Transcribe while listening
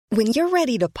When you're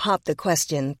ready to pop the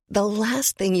question, the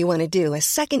last thing you want to do is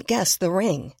second-guess the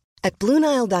ring. At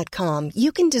BlueNile.com,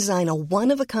 you can design a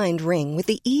one-of-a-kind ring with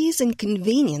the ease and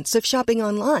convenience of shopping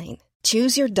online.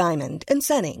 Choose your diamond and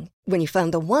setting. When you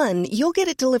find the one, you'll get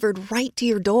it delivered right to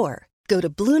your door. Go to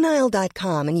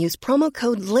BlueNile.com and use promo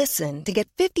code LISTEN to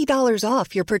get $50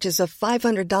 off your purchase of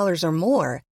 $500 or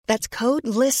more. That's code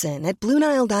LISTEN at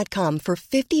BlueNile.com for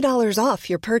 $50 off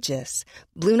your purchase.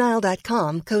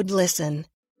 BlueNile.com, code LISTEN.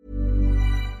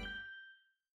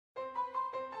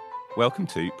 Welcome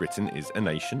to Britain is a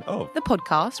Nation of. The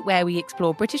podcast where we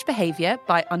explore British behaviour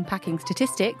by unpacking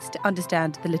statistics to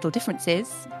understand the little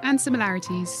differences and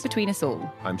similarities between us all.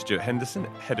 I'm Stuart Henderson,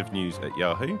 Head of News at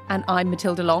Yahoo. And I'm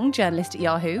Matilda Long, journalist at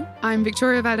Yahoo. I'm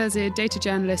Victoria Valdezir, data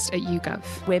journalist at YouGov.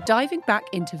 We're diving back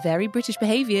into very British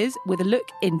behaviours with a look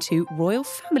into royal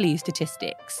family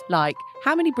statistics, like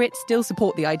how many Brits still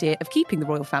support the idea of keeping the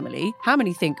royal family, how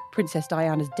many think Princess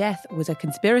Diana's death was a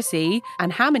conspiracy,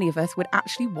 and how many of us would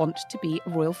actually want to be a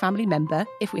royal family member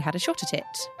if we had a shot at it.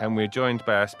 And we're joined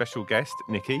by our special guest,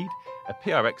 Nick Eade, a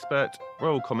PR expert,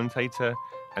 royal commentator,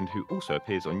 and who also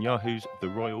appears on Yahoo's The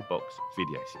Royal Box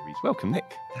video series. Welcome,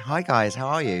 Nick. Hi, guys. How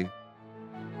are you?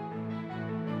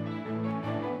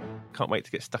 Can't wait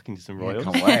to get stuck into some royals.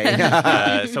 Can't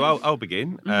wait. So I'll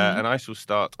begin, and I shall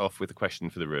start off with a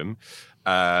question for the room.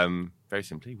 Very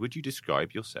simply, would you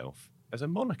describe yourself as a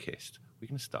monarchist? We're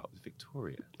going to start with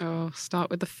Victoria. Oh, start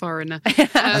with the foreigner.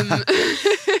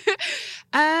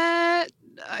 I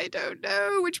don't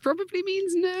know, which probably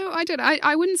means no.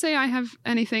 I wouldn't say I have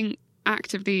anything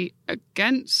actively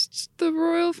against the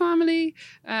royal family.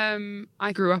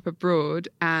 I grew up abroad,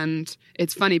 and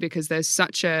it's funny because there's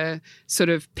such a sort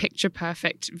of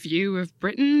picture-perfect view of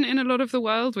Britain in a lot of the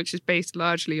world, which is based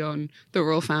largely on the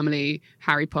royal family,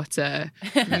 Harry Potter,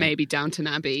 maybe Downton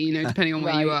Abbey, depending on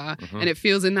where you are. Mm-hmm. And it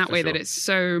feels in that way that it's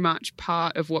so much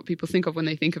part of what people think of when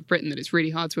they think of Britain that it's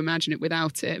really hard to imagine it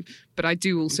without it. But I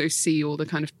do also see all the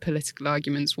kind of political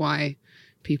arguments why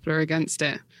people are against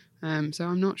it. So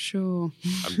I'm not sure.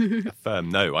 I'm a firm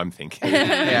no, I'm thinking.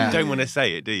 Yeah. You don't want to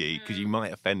say it, do you? Because you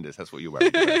might offend us. That's what you're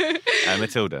worried about.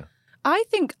 Matilda? I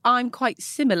think I'm quite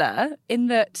similar in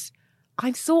that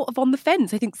I'm sort of on the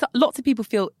fence. I think lots of people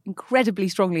feel incredibly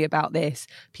strongly about this.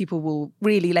 People will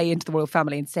really lay into the royal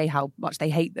family and say how much they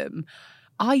hate them.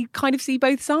 I kind of see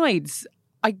both sides.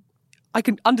 I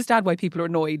can understand why people are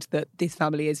annoyed that this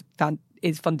family is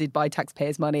funded by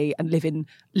taxpayers' money and live in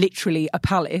literally a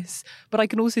palace. But I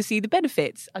can also see the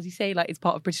benefits. As you say, like it's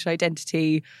part of British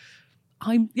identity.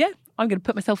 I'm going to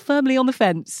put myself firmly on the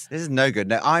fence. This is no good.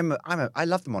 No, I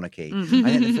love the monarchy. Mm-hmm. I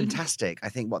think they're fantastic. I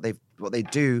think what they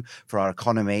do for our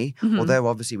economy, although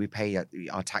obviously we pay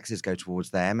our taxes go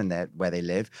towards them and where they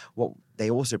live, what they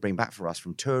also bring back for us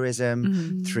from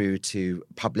tourism through to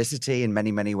publicity in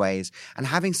many, many ways. And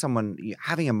having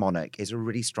a monarch is a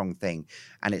really strong thing.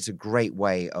 And it's a great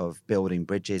way of building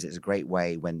bridges. It's a great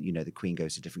way when, the Queen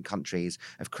goes to different countries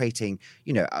of creating,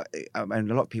 and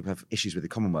a lot of people have issues with the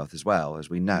Commonwealth as well, as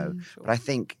we know. Sure. But I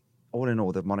think all in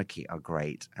all, the monarchy are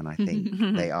great, and I think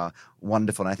they are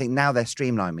wonderful. And I think now they're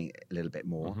streamlining a little bit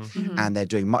more, and they're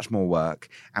doing much more work,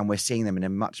 and we're seeing them in a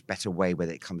much better way when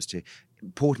it comes to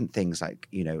important things like,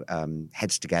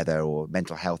 heads together or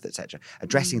mental health, etc.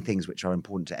 Addressing things which are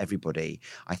important to everybody.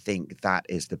 I think that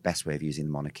is the best way of using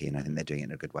the monarchy, and I think they're doing it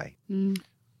in a good way.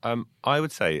 I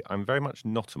would say I'm very much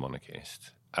not a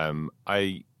monarchist.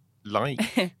 I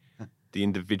like the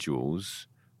individuals,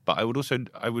 but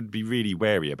I would be really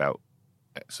wary about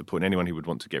supporting anyone who would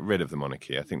want to get rid of the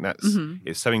monarchy. I think that's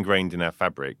it's so ingrained in our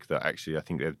fabric that actually I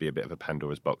think there'd be a bit of a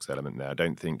Pandora's box element there. I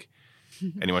don't think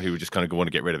anyone who would just kind of want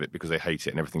to get rid of it because they hate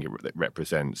it and everything it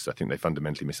represents, I think they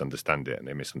fundamentally misunderstand it and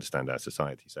they misunderstand our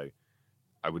society. So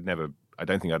I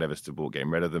don't think I'd ever support getting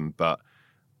rid of them, but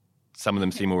some of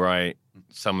them seem all right.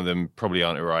 Some of them probably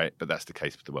aren't all right, but that's the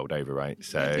case with the world over, right?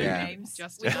 So,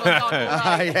 Just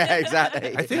yeah,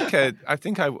 exactly. I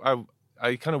think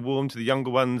I kind of warm to the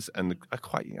younger ones, and I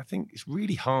think it's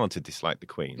really hard to dislike the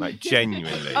Queen, like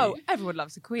genuinely. Oh, everyone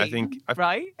loves the Queen,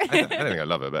 right? I don't think I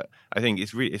love her, but I think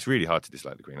it's really hard to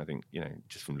dislike the Queen. I think,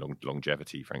 just from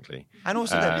longevity, frankly. And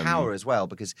also their power as well,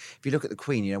 because if you look at the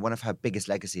Queen, one of her biggest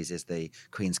legacies is the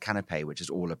Queen's Canopé, which is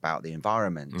all about the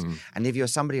environment. And if you're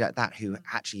somebody like that who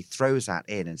actually throws that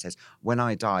in and says, when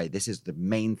I die, this is the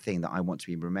main thing that I want to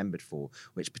be remembered for,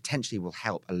 which potentially will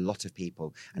help a lot of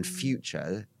people and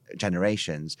future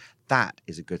generations, that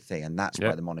is a good thing, and that's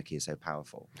why the monarchy is so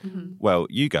powerful. Well,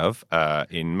 YouGov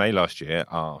in May last year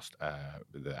asked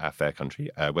our fair country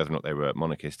whether or not they were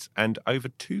monarchists, and over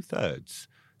 2/3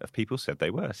 of people said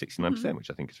they were, 69%,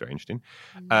 which I think is very interesting.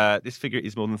 This figure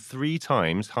is more than 3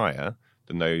 times higher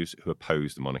than those who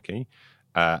oppose the monarchy.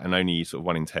 And only sort of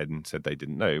 1 in 10 said they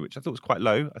didn't know, which I thought was quite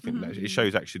low. I think that it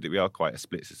shows actually that we are quite a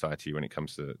split society when it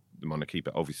comes to the monarchy,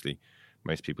 but obviously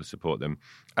most people support them.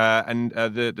 And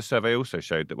the survey also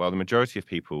showed that while the majority of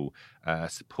people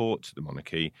support the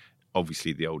monarchy,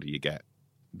 obviously the older you get,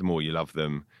 the more you love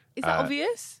them. Is that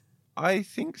obvious? I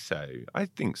think so.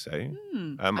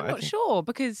 I'm not sure,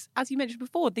 because as you mentioned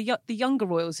before, the younger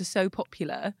royals are so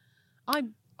popular. I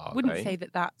wouldn't say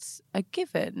that that's a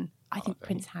given. I think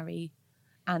Prince Harry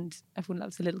and everyone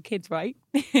loves the little kids, right?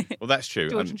 Well, that's true.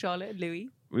 George and Charlotte and Louis.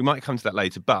 We might come to that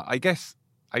later, but I guess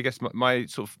my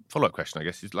sort of follow-up question,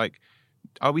 is like,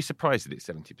 are we surprised that it's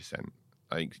 70%?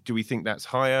 Like, do we think that's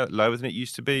higher, lower than it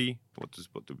used to be? What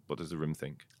does the room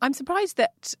think? I'm surprised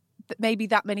that maybe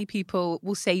that many people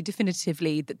will say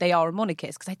definitively that they are a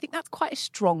monarchist, because I think that's quite a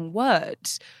strong word.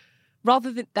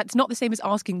 Rather than, that's not the same as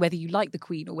asking whether you like the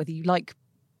Queen or whether you like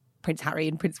Prince Harry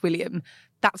and Prince William.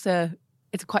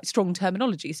 It's a quite strong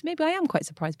terminology. So maybe I am quite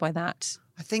surprised by that.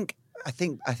 I think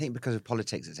because of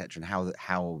politics, etc., and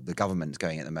how the government's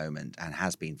going at the moment and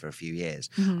has been for a few years,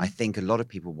 I think a lot of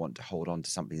people want to hold on to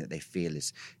something that they feel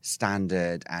is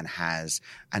standard and as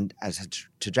a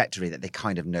trajectory that they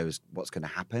kind of knows what's going to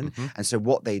happen. And so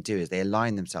what they do is they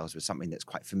align themselves with something that's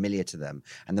quite familiar to them.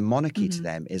 And the monarchy to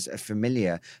them is a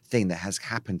familiar thing that has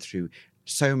happened through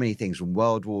so many things, from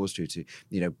world wars through to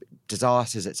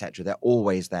disasters, etc. They're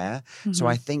always there. So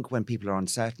I think when people are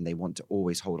uncertain, they want to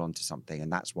always hold on to something,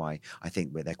 and that's why I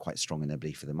think they're quite strong in their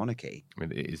belief for the monarchy. I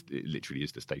mean, it literally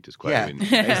is the status quo.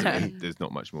 Yeah. There's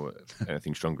not much more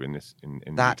anything stronger in this. In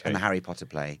that the UK. and the Harry Potter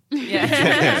play.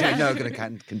 Yeah. No, going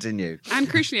to continue. And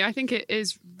crucially, I think it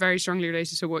is very strongly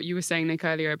related to what you were saying, Nick,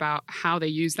 earlier about how they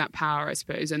use that power, I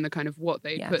suppose, and the kind of what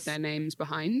they put their names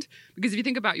behind. Because if you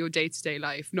think about your day-to-day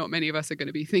life, not many of us are going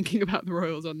to be thinking about the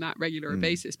royals on that regular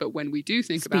basis. But when we do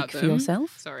think about them... Speak for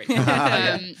yourself. Sorry.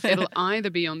 It'll either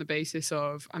be on the basis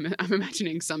of, I'm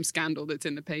imagining some scandal that's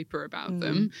in the paper about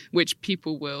them, which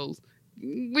people will...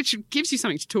 Which gives you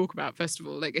something to talk about, first of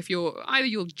all. Like, if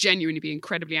you'll genuinely be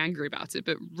incredibly angry about it,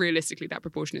 but realistically that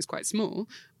proportion is quite small,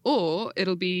 or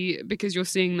it'll be because you're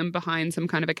seeing them behind some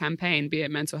kind of a campaign, be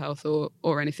it mental health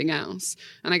or anything else.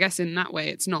 And I guess in that way,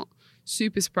 it's not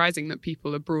super surprising that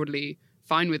people are broadly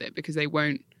fine with it, because they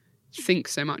won't think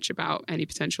so much about any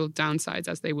potential downsides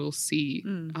as they will see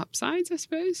upsides, I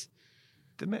suppose.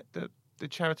 The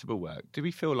charitable work, do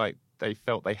we feel like they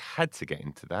felt they had to get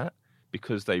into that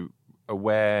because they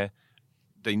aware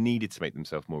they needed to make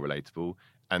themselves more relatable,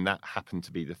 and that happened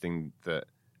to be the thing that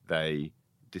they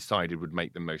decided would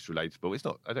make them most relatable? It's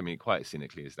not, I don't mean it quite as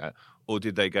cynically as that. Or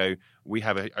did they go, we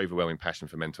have an overwhelming passion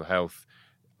for mental health,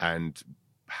 and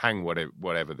hang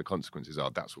whatever the consequences are,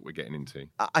 that's what we're getting into?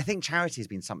 I think charity has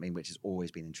been something which has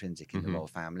always been intrinsic in the royal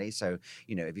family. So,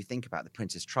 if you think about the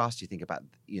Prince's Trust, you think about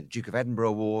the Duke of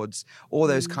Edinburgh Awards, all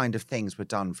those kind of things were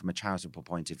done from a charitable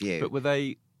point of view. But were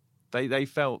they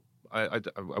felt, I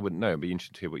wouldn't know, it'd be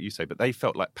interesting to hear what you say, but they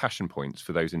felt like passion points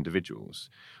for those individuals,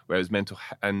 whereas whereas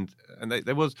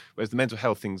the mental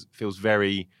health thing feels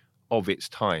very of its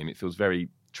time. It feels very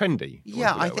trendy.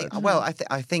 Yeah,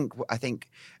 I think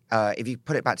if you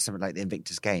put it back to something like the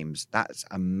Invictus Games, that's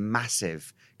a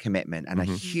massive commitment and a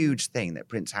huge thing that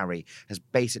Prince Harry has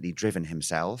basically driven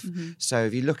himself. So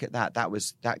if you look at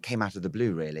that came out of the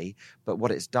blue, really. But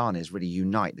what it's done is really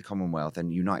unite the Commonwealth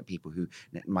and unite people who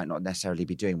might not necessarily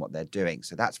be doing what they're doing.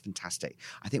 So that's fantastic.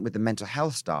 I think with the mental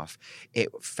health stuff, it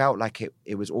felt like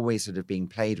it was always sort of being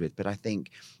played with. But I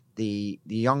think the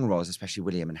young royals, especially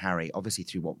William and Harry, obviously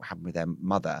through what happened with their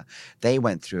mother, they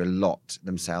went through a lot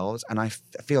themselves, and I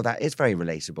feel that is very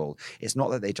relatable. It's not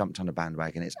that they jumped on a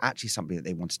bandwagon, it's actually something that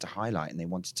they wanted to highlight, and they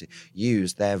wanted to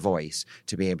use their voice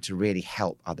to be able to really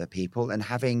help other people. And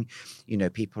having,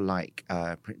 people like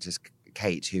Princess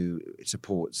Kate, who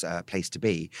supports Place to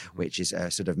Be, which is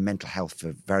a sort of mental health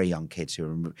for very young kids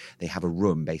they have a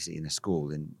room basically in a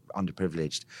school, in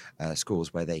underprivileged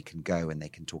schools, where they can go and they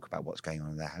can talk about what's going on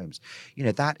in their homes.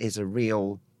 That is a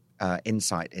real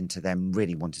insight into them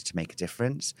really wanting to make a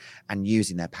difference and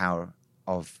using their power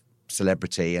of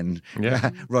celebrity and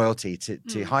royalty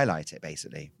to highlight it,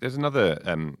 basically. There's another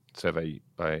survey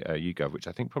by YouGov, which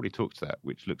I think probably talks to that,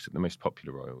 which looks at the most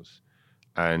popular royals.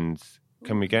 And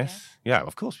can we guess? Yeah,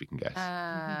 of course we can guess.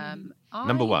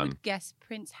 Number one. I would guess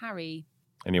Prince Harry.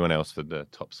 Anyone else for the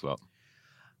top slot?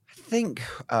 I think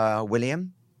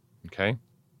William. Okay.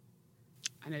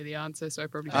 I know the answer, so I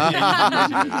probably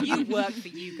You work for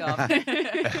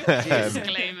YouGov.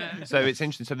 Disclaimer. So it's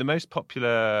interesting. So the most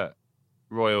popular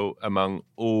royal among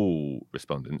all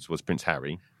respondents was Prince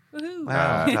Harry. Woohoo.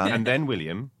 Wow. And then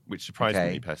William, which surprised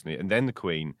me personally, and then the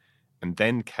Queen, and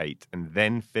then Kate, and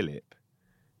then Philip,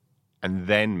 and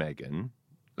then Meghan.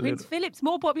 Prince Philip's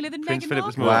more popular than Prince Meghan Philip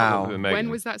was Markle. more Wow. popular than Meghan. When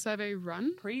was that survey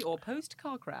run? Pre or post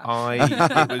car crash?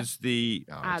 It was the.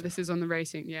 This is on the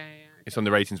rating. Yeah. It's on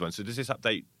the ratings one. So does this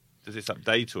update?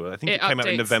 Or I think it came out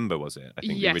in updates. November, was it? I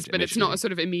think Yes, but it's not a initially.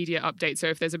 sort of immediate update. So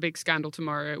if there's a big scandal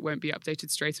tomorrow, it won't be updated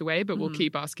straight away. But we'll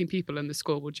keep asking people, and the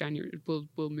score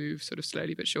will move sort of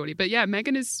slowly but surely. But yeah,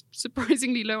 Meghan is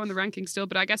surprisingly low on the ranking still.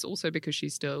 But I guess also because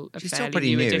she's still fairly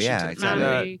pretty new, addition yeah, to the exactly.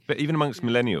 family. But even amongst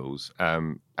millennials,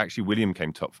 actually William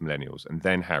came top for millennials, and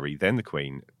then Harry, then the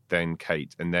Queen, then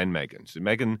Kate, and then Meghan. So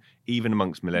Meghan, even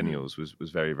amongst millennials,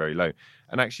 was very, very low.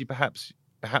 And actually, perhaps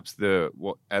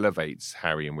what elevates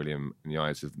Harry and William in the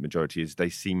eyes of the majority is they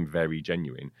seem very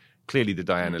genuine. Clearly, the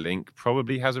Diana link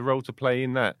probably has a role to play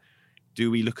in that. Do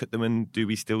we look at them and do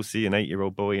we still see an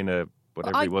 8-year-old boy and a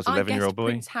whatever he was, 11-year-old boy?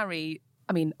 Prince Harry.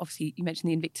 I mean, obviously, you mentioned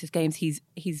the Invictus Games. He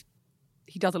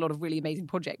does a lot of really amazing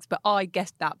projects, but I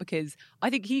guessed that because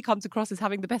I think he comes across as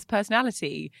having the best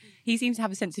personality. He seems to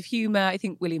have a sense of humour. I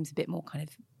think William's a bit more kind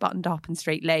of buttoned up and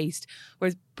straight laced,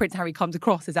 whereas Prince Harry comes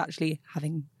across as actually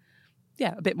having.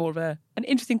 Yeah, a bit more of an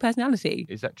interesting personality.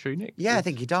 Is that true, Nick? Yeah, I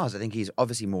think he does. I think he's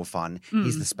obviously more fun.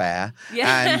 He's the spare,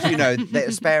 Yeah. and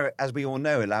the spare, as we all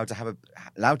know, allowed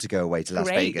to go away to Las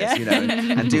Great, Vegas,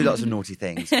 yeah. and do lots of naughty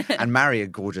things and marry a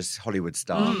gorgeous Hollywood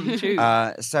star. True.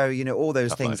 So all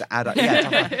those Tough things life. add up. Yeah,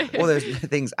 tough life. All those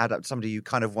things add up to somebody you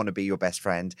kind of want to be your best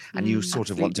friend, and you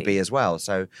sort of want to absolutely. be as well.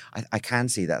 So I can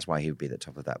see that's why he would be at the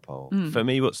top of that poll. For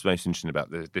me, what's most interesting about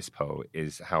this poll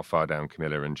is how far down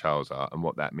Camilla and Charles are and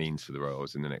what that means for the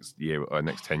royals in the next year or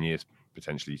next 10 years,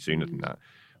 potentially sooner than that.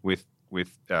 With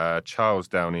Charles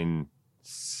down in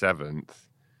 7th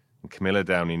and Camilla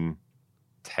down in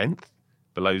 10th,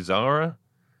 below Zara.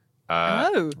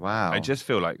 Wow. I just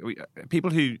feel like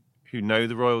people who know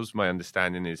the royals, my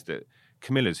understanding is that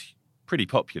Camilla's pretty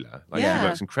popular. Like Yeah. she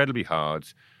works incredibly hard.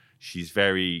 She's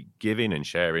very giving and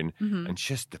sharing, and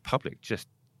just the public just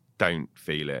don't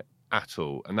feel it at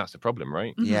all, and that's the problem,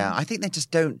 right? Yeah, I think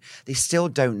they still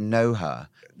don't know her.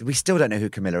 We still don't know who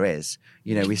Camilla is.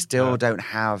 We still don't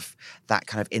have that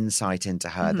kind of insight into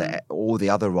her that all the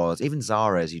other royals, even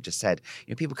Zara, as you just said,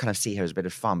 people kind of see her as a bit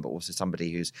of fun, but also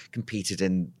somebody who's competed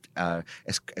in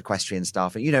equestrian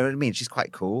stuff. And you know what I mean? She's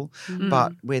quite cool.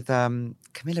 But with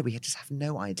Camilla, we just have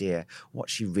no idea what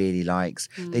she really likes.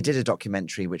 They did a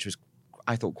documentary which was,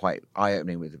 I thought, quite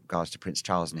eye-opening with regards to Prince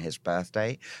Charles and his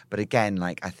birthday. But again,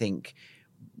 I think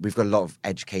we've got a lot of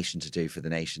education to do for the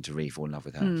nation to really fall in love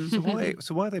with her.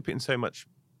 So why are they putting so much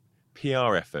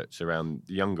PR efforts around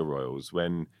the younger royals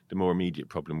when the more immediate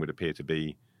problem would appear to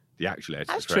be the actual heir to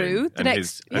That's the throne true. and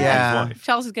his Yeah. his wife?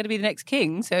 Charles is going to be the next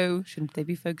king, so shouldn't they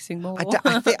be focusing more?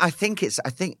 I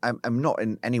think I'm not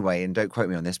in any way, and don't quote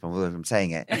me on this, but although I'm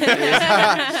saying it,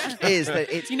 is that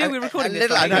it's we're recording a this,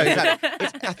 little. I right? know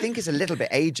exactly. I think it's a little bit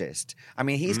ageist. I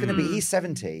mean, he's going to he's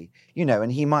 70,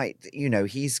 and he might,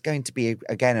 he's going to be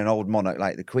again an old monarch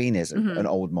like the Queen is an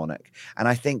old monarch, and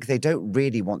I think they don't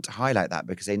really want to highlight that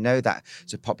because they know that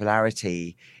sort of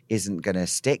popularity isn't going to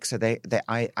stick. So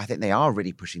I think they are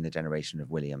really pushing the generation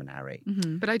of William and Harry.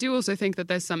 But I do also think that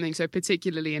there's something, so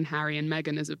particularly in Harry and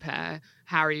Meghan as a pair,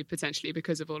 Harry potentially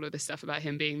because of all of this stuff about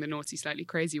him being the naughty, slightly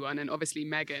crazy one, and obviously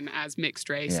Meghan as mixed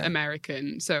race,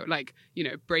 American. So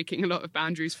breaking a lot of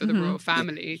boundaries for the royal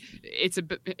family. It's a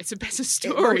better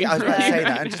story. I was about to say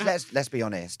that. And just let's be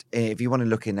honest. If you want to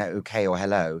look in at OK or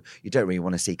Hello, you don't really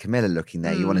want to see Camilla looking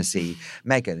there. You want to see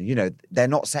Meghan. They're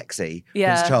not sexy,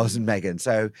 Prince Charles and Meghan.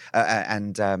 So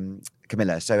and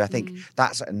Camilla. So I think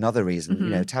that's another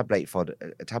reason. Tabloid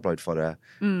fodder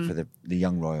for the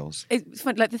young royals. It's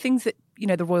fun, like the things that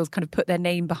the royals kind of put their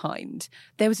name behind.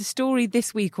 There was a story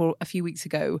this week or a few weeks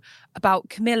ago about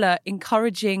Camilla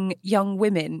encouraging young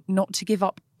women not to give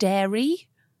up dairy.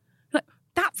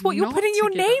 That's what you're Not putting to your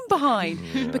give name up.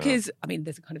 behind. Because,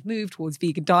 there's a kind of move towards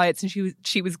vegan diets, and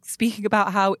she was speaking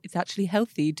about how it's actually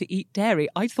healthy to eat dairy.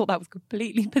 I thought that was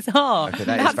completely bizarre. Okay,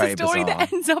 that is That's very the story bizarre.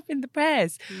 that ends up in the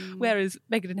press. Whereas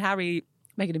Meghan and Harry,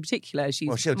 Meghan in particular,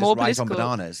 she's She'll more just write on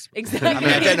political. bananas. Exactly.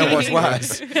 I don't know what's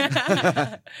worse.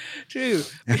 True.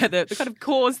 Yeah, the kind of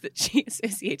cause that she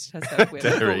associated herself with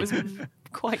I thought Dairy. was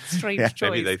quite strange choice.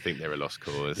 Maybe they think they're a lost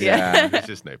cause. Yeah. There's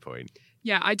just no point.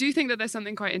 Yeah, I do think that there's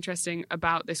something quite interesting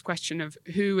about this question of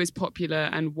who is popular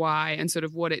and why, and sort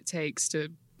of what it takes to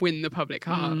win the public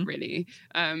heart, really.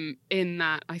 In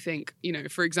that, I think,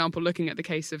 for example, looking at the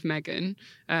case of Meghan,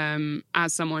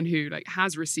 as someone who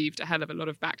has received a hell of a lot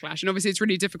of backlash, and obviously it's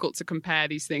really difficult to compare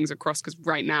these things across because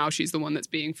right now she's the one that's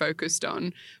being focused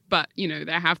on. But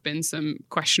there have been some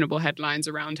questionable headlines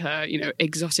around her,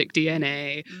 exotic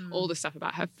DNA, all the stuff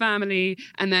about her family,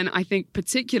 and then I think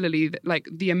particularly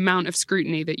the amount of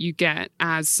scrutiny that you get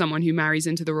as someone who marries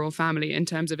into the royal family in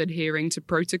terms of adhering to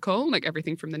protocol,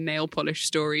 everything from the nail polish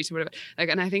story to whatever.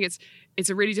 And I think it's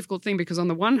a really difficult thing because on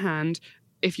the one hand,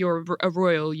 if you're a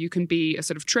royal, you can be a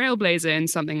sort of trailblazer in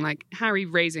something like Harry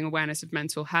raising awareness of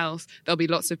mental health. There'll be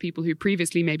lots of people who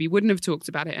previously maybe wouldn't have talked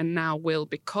about it and now will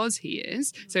because he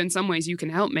is. So in some ways you can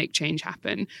help make change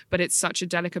happen, but it's such a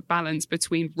delicate balance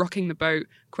between rocking the boat,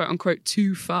 quote unquote,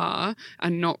 too far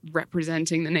and not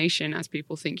representing the nation as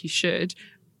people think you should,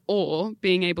 or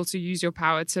being able to use your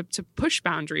power to push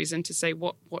boundaries and to say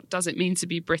what does it mean to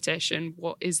be British and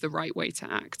what is the right way to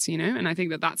act, And I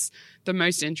think that's the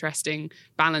most interesting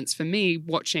balance for me,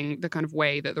 watching the kind of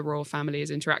way that the royal family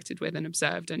is interacted with and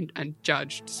observed and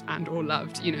judged and or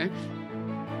loved,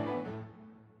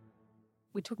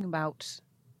 We're talking about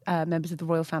members of the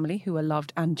royal family who are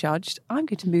loved and judged. I'm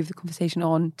going to move the conversation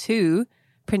on to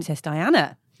Princess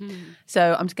Diana.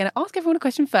 So I'm just going to ask everyone a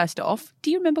question first off.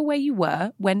 Do you remember where you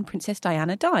were when Princess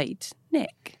Diana died?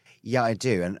 Nick? Yeah, I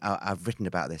do. And I've written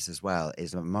about this as well.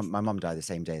 My mum died the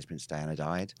same day as Princess Diana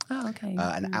died. Oh, okay.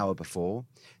 An hour before.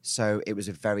 So it was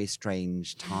a very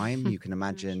strange time. You can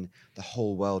imagine the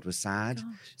whole world was sad. Gosh.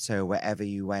 So wherever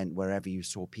you went, wherever you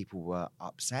saw, people were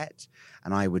upset.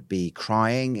 And I would be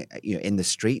crying, in the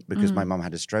street because my mum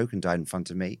had a stroke and died in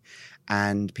front of me.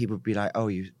 And people would be like,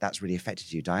 "Oh, that's really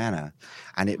affected you, Diana."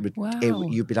 And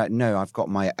you'd be like, "No, I've got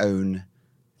my own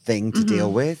thing to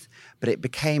deal with." But it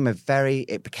became a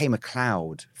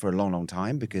cloud for a long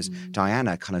time because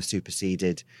Diana kind of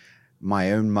superseded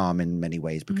my own mum in many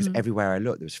ways because everywhere I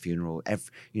looked there was a funeral.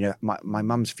 My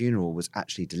mum's funeral was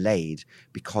actually delayed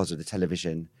because of the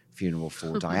television funeral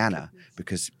for Diana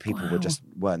because people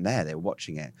weren't there, they were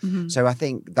watching it. So I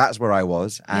think that's where I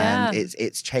was, and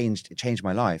it changed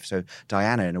my life. So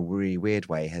Diana in a really weird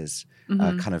way has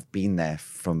kind of been there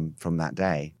from that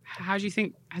day. How do you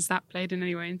think has that played in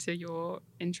any way into your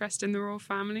interest in the royal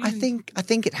family? I think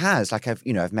it has.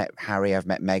 I've met Harry, I've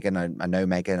met Meghan, I know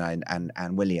Meghan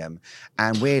and William,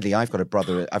 and weirdly I've got a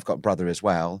brother as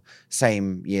well,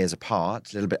 same years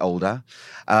apart, a little bit older,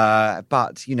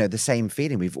 but the same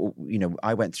feeling.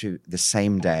 I went through the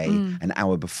same day an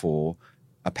hour before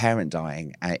a parent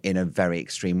dying in a very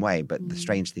extreme way. But the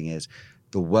strange thing is,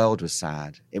 the world was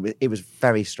sad. It was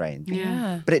very strange.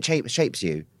 Yeah, but it shapes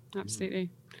you. Absolutely.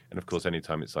 And of course,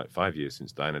 anytime it's 5 years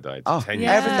since Diana died, 10 years.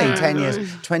 Everything, 10 years,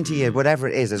 20 years, whatever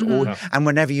it is. There's all, and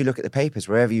whenever you look at the papers,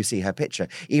 wherever you see her picture,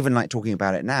 even talking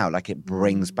about it now, it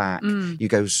brings back, you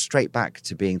go straight back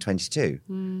to being 22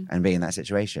 and being in that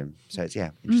situation. So it's,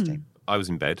 interesting. I was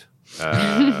in bed.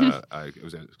 It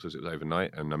was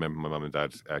overnight, and I remember my mum and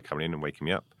dad coming in and waking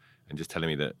me up and just telling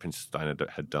me that Princess Diana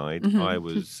had died. I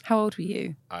was... How old were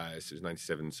you? So it was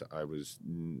 97, so I was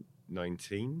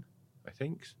 19, I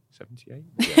think, 78?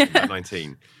 Yeah,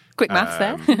 19. Quick maths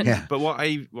there. Yeah. But what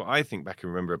I think back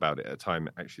and remember about it at the time,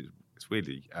 actually, it's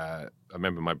weirdly, I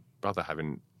remember my brother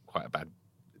having quite a bad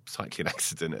cycling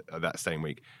accident that same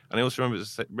week. And I also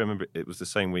remember it was the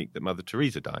same week that Mother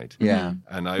Teresa died. Yeah.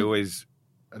 And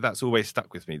that's always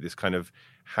stuck with me, this kind of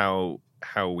how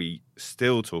we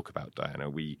still talk about Diana.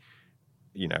 We,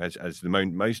 as the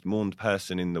most mourned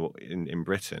person in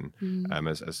Britain,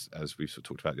 as we sort of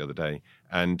talked about the other day,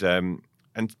 and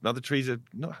Mother Teresa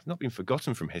not been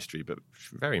forgotten from history, but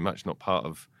very much not part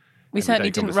of. We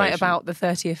certainly didn't write about the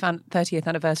 30th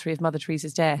anniversary of Mother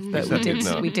Teresa's death, but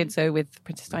we did so with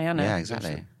Princess Diana. Yeah,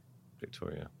 exactly.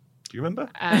 Victoria. Do you remember?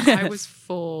 I was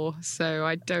 4, so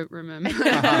I don't remember. It'll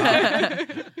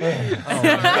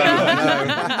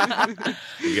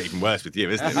get even worse with you,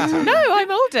 isn't it? No, I'm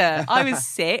older. I was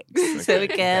 6, so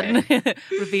again,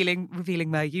 revealing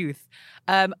my youth.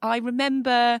 I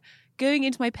remember going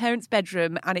into my parents'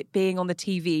 bedroom and it being on the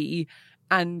TV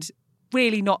and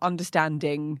really not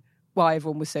understanding why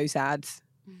everyone was so sad.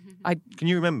 Can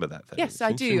you remember that? Yes,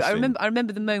 I do. I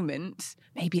remember the moment.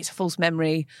 Maybe it's a false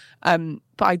memory, but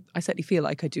I certainly feel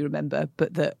like I do remember.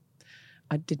 But that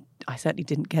I certainly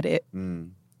didn't get it.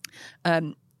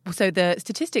 So the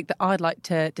statistic that I'd like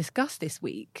to discuss this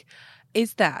week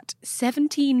is that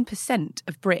 17%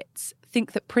 of Brits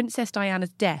think that Princess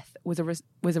Diana's death was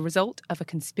a result of a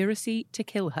conspiracy to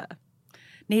kill her.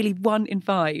 Nearly 1 in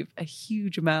 5, a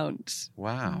huge amount.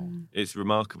 Wow. It's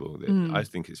remarkable. I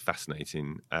think it's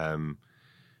fascinating. What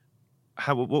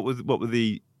were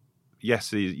the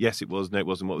yes, it was, no, it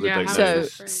wasn't. What was Yeah, the how So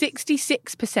was diagnosis?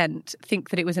 66% think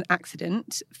that it was an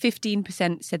accident,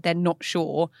 15% said they're not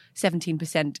sure,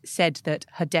 17% said that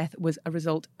her death was a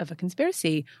result of a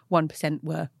conspiracy, 1%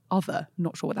 were other,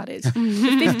 not sure what that is. The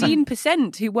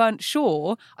 15% who weren't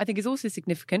sure, I think, is also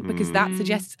significant because that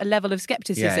suggests a level of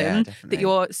skepticism definitely. that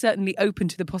you're certainly open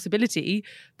to the possibility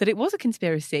that it was a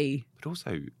conspiracy. But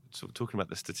also, sort of talking about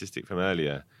the statistic from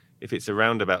earlier, if it's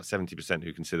around about 70%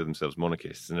 who consider themselves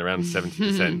monarchists and around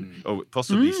 70%, or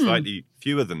possibly slightly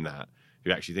fewer than that,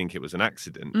 who actually think it was an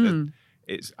accident,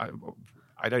 it's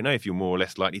I don't know if you're more or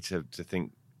less likely to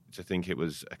think it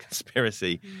was a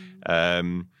conspiracy,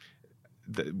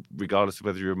 regardless of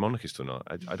whether you're a monarchist or not.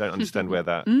 I don't understand where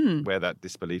that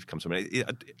disbelief comes from.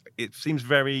 It seems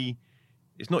very.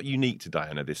 It's not unique to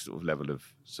Diana, this sort of level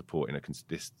of support in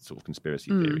this sort of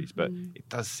conspiracy theories, but it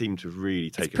does seem to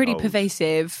really take It's pretty hold,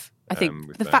 pervasive. I think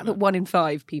with the fact Diana. that 1 in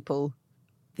 5 people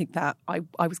think that, I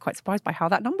was quite surprised by how high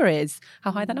that number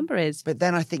is. But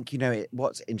then I think,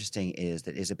 what's interesting is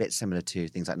that it's a bit similar to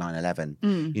things like 9/11.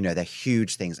 They're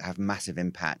huge things that have massive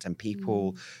impact, and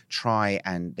people try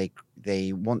and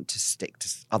they want to stick to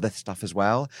other stuff as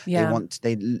well. Yeah.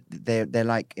 They're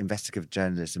like investigative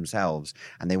journalists themselves,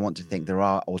 and they want to think there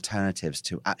are alternatives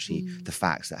to actually the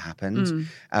facts that happened.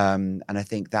 And I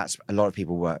think that's a lot of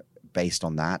people were based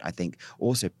on that. I think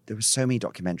also there were so many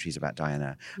documentaries about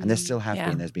Diana, and there still have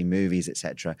been. There's been movies,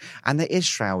 etc. And there is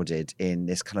shrouded in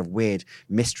this kind of weird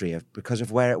mystery because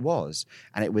of where it was,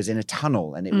 and it was in a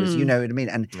tunnel, and it was, you know what I mean,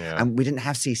 and we didn't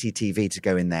have CCTV to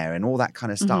go in there and all that kind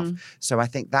of stuff. So I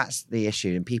think that's the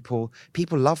issue, and people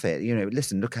love it.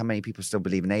 Listen, look how many people still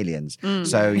believe in aliens.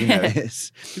 So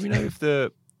it's. Do we know if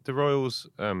the royals,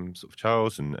 sort of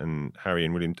Charles and Harry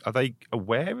and William, are they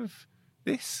aware of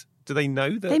this? Do they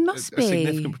know that They must a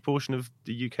significant be. proportion of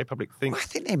the UK public think? Well, I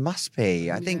think they must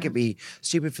be. I think it'd be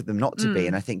stupid for them not to be.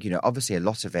 And I think, obviously a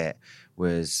lot of it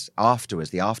was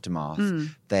afterwards, the aftermath.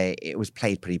 It was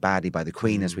played pretty badly by the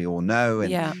Queen, as we all know.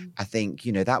 And I think,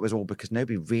 that was all because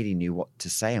nobody really knew what to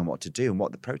say and what to do and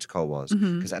what the protocol was,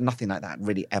 because nothing like that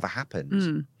really ever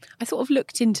happened. I sort of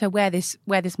looked into where this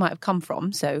might have come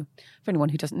from. So for anyone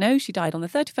who doesn't know, she died on the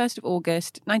 31st of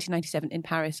August, 1997 in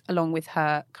Paris, along with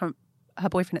her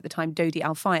boyfriend at the time, Dodi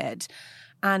Al-Fayed.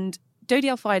 And Dodi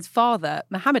Al-Fayed's father,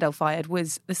 Mohammed Al-Fayed,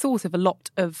 was the source of a lot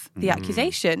of the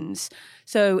accusations.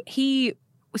 So he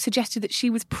suggested that she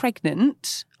was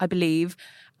pregnant, I believe,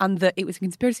 and that it was a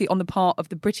conspiracy on the part of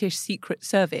the British Secret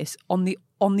Service on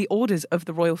the orders of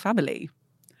the royal family,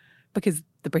 because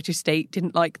the British state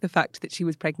didn't like the fact that she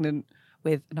was pregnant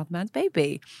with another man's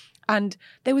baby. And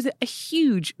there was a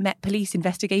huge Met Police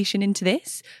investigation into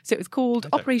this. So it was called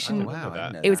Operation...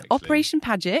 It was Operation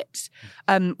Paget,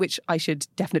 which I should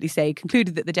definitely say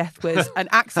concluded that the death was an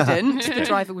accident. The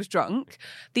driver was drunk.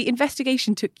 The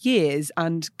investigation took years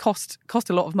and cost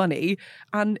a lot of money,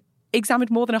 and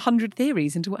examined more than 100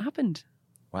 theories into what happened.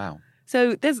 Wow.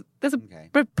 So there's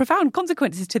profound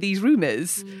consequences to these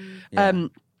rumours.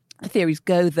 The theories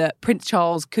go that Prince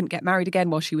Charles couldn't get married again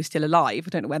while she was still alive. I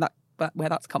don't know where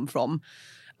that's come from.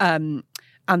 And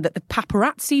that the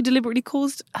paparazzi deliberately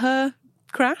caused her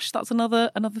crash. That's another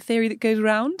theory that goes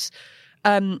around.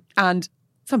 And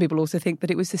some people also think that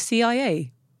it was the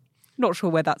CIA. Not sure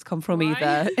where that's come from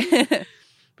either.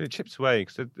 But it chips away,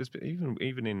 because there's been,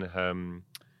 even in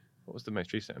what was the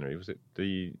most recent anniversary? Was it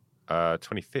the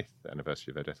 25th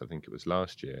anniversary of her death? I think it was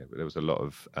last year. But there was a lot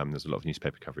of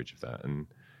newspaper coverage of that, and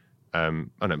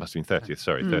it must have been 30th.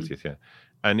 Sorry, 30th. Yeah.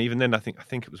 And even then, I think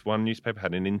it was one newspaper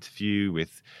had an interview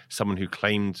with someone who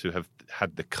claimed to have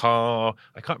had the car.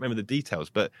 I can't remember the details,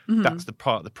 but that's the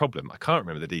part of the problem. I can't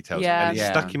remember the details, and it's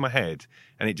stuck in my head,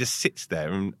 and it just sits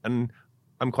there. And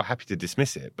I'm quite happy to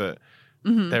dismiss it, but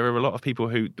there are a lot of people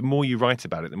who, the more you write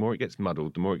about it, the more it gets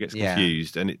muddled, the more it gets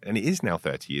confused, and it is now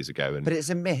 30 years ago. But it's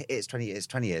a myth. It's 20 years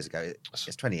ago.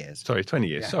 It's 20 years. Sorry, 20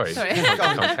 years. Yeah. Sorry.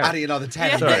 Adding another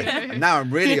 10. Sorry. And now I'm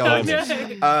really old.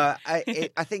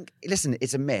 I think, listen,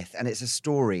 it's a myth, and it's a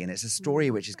story, and it's a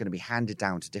story which is going to be handed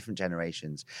down to different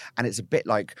generations. And it's a bit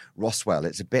like Roswell.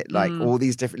 It's a bit like all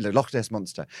these different, the Loch Ness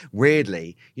Monster.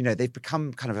 Weirdly, they've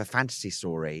become kind of a fantasy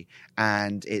story,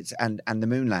 and and the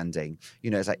moon landing.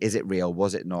 It's like, is it real?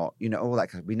 Was it not? All that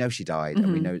kind of, we know she died,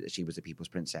 and we know that she was a people's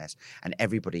princess, and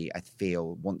everybody, I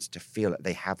feel, wants to feel that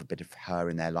they have a bit of her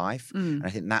in their life. And I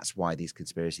think that's why these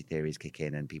conspiracy theories kick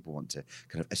in, and people want to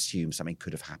kind of assume something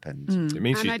could have happened.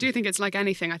 I do think it's like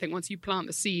anything. I think once you plant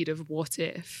the seed of what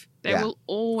if, there will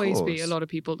always be a lot of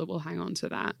people that will hang on to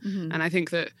that. And I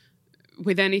think that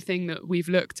with anything that we've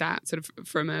looked at sort of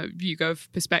from a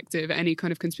YouGov perspective, any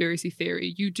kind of conspiracy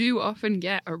theory, you do often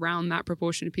get around that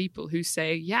proportion of people who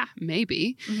say, yeah,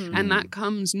 maybe. Mm-hmm. And that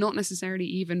comes not necessarily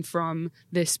even from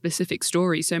this specific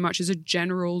story so much as a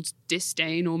general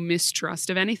disdain or mistrust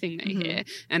of anything they hear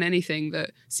and anything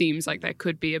that seems like there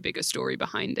could be a bigger story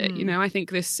behind it. You know, I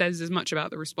think this says as much about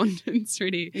the respondents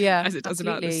really as it does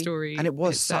about the story. And it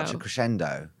was itself. such a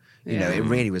crescendo. You know, it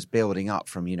really was building up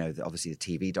from, you know, obviously the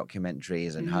TV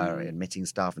documentaries and her admitting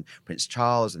stuff and Prince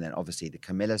Charles, and then obviously the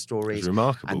Camilla stories.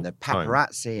 Remarkable and the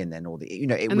paparazzi, and then all the, you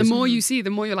know, the more you see, the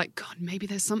more you're like, God, maybe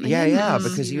there's something in this,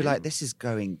 because you're like, this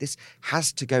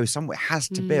has to go somewhere, it has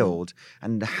to build,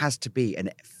 and there has to be a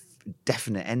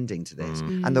definite ending to this.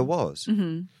 And there was.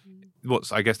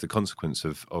 What's, I guess, the consequence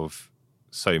of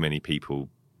so many people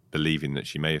believing that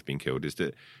she may have been killed is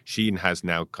that she has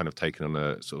now kind of taken on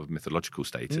a sort of mythological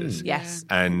status. Yes.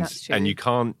 And you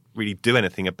can't really do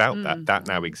anything about that. That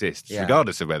now exists,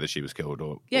 regardless of whether she was killed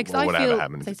or whatever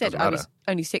happened. As I said, I was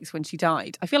only 6 when she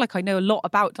died. I feel like I know a lot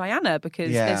about Diana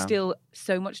because there's still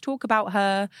so much talk about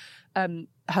her.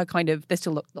 Her kind of, there's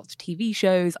still lots of TV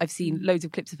shows. I've seen loads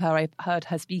of clips of her. I've heard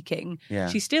her speaking. Yeah.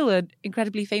 She's still an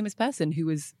incredibly famous person who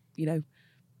was, you know,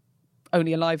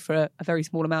 only alive for a very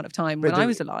small amount of time when I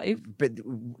was alive. But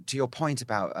to your point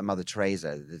about Mother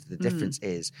Teresa, the difference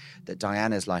is that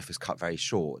Diana's life was cut very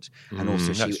short, and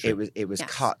also it was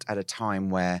cut at a time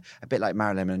where, a bit like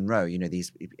Marilyn Monroe, you know,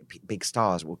 these big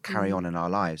stars will carry on in our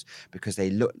lives because they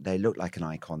look like an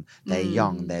icon. They're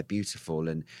young, they're beautiful,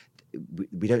 and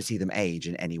we don't see them age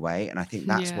in any way. And I think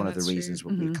that's one of the reasons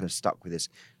we kind of stuck with this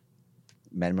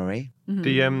memory.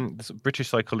 The British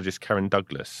psychologist Karen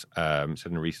Douglas said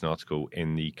in a recent article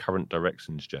in the Current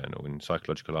Directions Journal in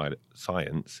Psychological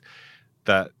Science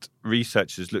that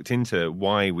researchers looked into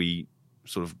why we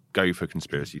sort of go for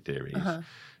conspiracy theories.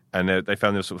 And they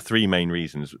found there were sort of 3 main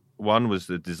reasons. One was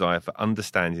the desire for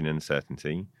understanding and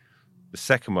certainty. The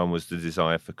second one was the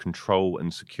desire for control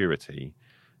and security.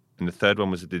 And the third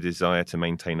one was the desire to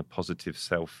maintain a positive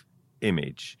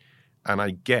self-image. And I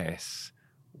guess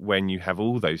when you have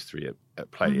all those 3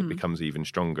 at play, it becomes even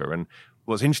stronger. And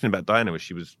what's interesting about Diana was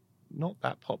she was not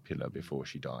that popular before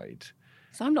she died.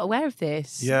 So I'm not aware of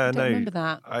this. Yeah, I don't remember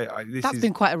that. That's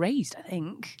been quite erased, I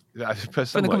think,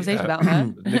 from the conversation about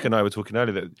her. Nick and I were talking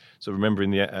earlier that sort of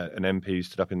remembering an MP who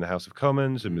stood up in the House of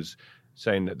Commons and was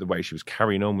saying that the way she was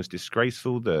carrying on was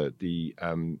disgraceful. The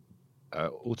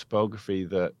autobiography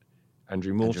that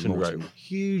Andrew Morton wrote,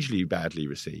 hugely badly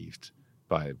received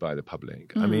by the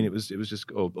public. I mean, it was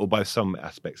just, or by some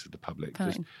aspects of the public,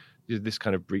 just this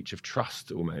kind of breach of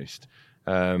trust almost.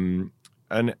 And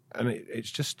it's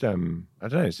just, I don't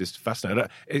know, it's just fascinating.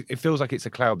 It feels like it's a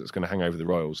cloud that's going to hang over the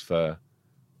royals for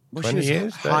 20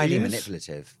 years. Highly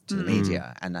manipulative to the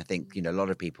media, and I think, you know, a lot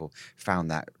of people found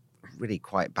that really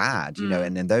quite bad, you know.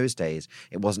 And in those days,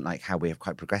 it wasn't like how we are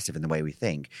quite progressive in the way we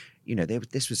think. You know,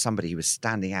 this was somebody who was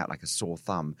standing out like a sore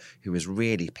thumb, who was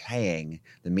really playing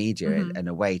the media in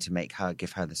a way to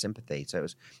give her the sympathy. So it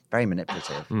was very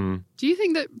manipulative. Do you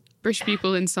think that British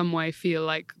people in some way feel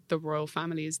like the royal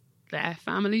family is their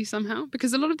family somehow?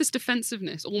 Because a lot of this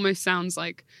defensiveness almost sounds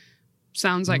like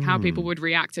how people would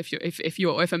react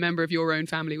if a member of your own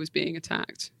family was being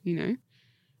attacked, you know?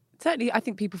 Certainly, I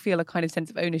think people feel a kind of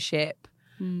sense of ownership.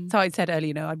 So I said earlier,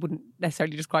 you know, I wouldn't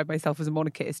necessarily describe myself as a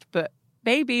monarchist, but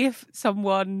maybe if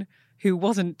someone who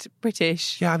wasn't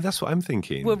British... Yeah, that's what I'm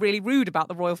thinking. ...were really rude about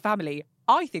the royal family,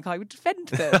 I think I would defend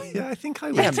them. Yeah, I think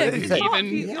I would.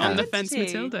 Even on the fence,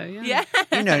 Matilda. Yeah.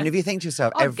 You know, and if you think to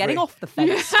yourself... I'm getting off the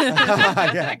fence.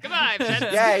 Goodbye,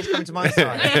 yeah, he's come to my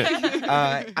side.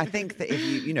 I think that if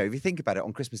you think about it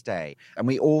on Christmas Day, and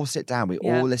we all sit down, we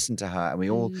all listen to her, and we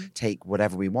all take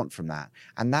whatever we want from that.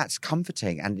 And that's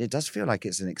comforting, and it does feel like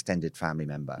it's an extended family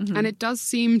member. And it does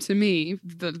seem to me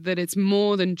that it's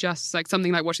more than just like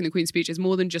something like watching the Queen's speech. It's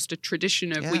more than just a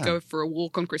tradition of we go for a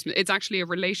walk on Christmas. It's actually a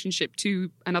relationship to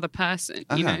another person,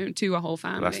 you know, to a whole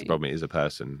family. Well, that's the problem. It is a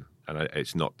person, and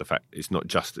it's not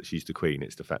just that she's the Queen.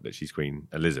 It's the fact that she's Queen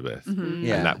Elizabeth, and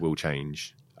that will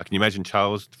change. Can you imagine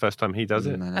Charles the first time he does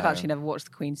it? I've actually never watched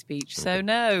the Queen's speech, so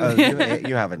no. Oh,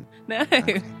 you haven't? No.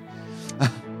 Okay.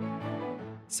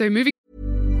 So moving.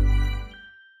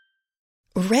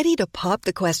 Ready to pop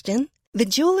the question? The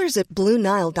jewelers at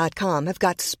BlueNile.com have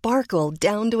got sparkle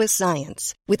down to a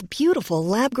science with beautiful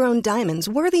lab-grown diamonds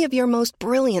worthy of your most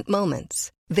brilliant moments.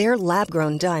 Their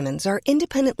lab-grown diamonds are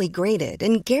independently graded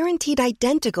and guaranteed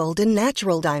identical to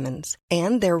natural diamonds,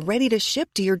 and they're ready to ship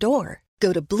to your door.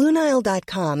 Go to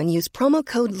BlueNile.com and use promo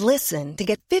code LISTEN to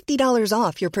get $50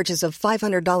 off your purchase of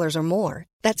 $500 or more.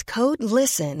 That's code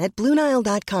LISTEN at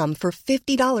BlueNile.com for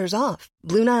 $50 off.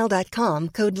 BlueNile.com,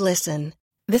 code LISTEN.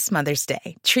 This Mother's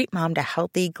Day, treat mom to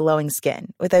healthy, glowing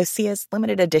skin with Osea's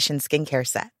limited edition skincare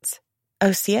sets.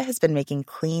 Osea has been making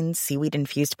clean,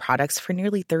 seaweed-infused products for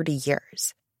nearly 30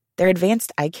 years. Their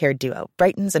advanced eye care duo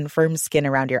brightens and firms skin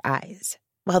around your eyes,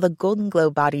 while the Golden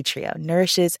Glow Body Trio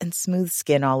nourishes and smooths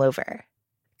skin all over.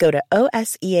 Go to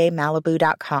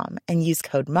OSEAMalibu.com and use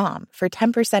code MOM for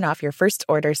 10% off your first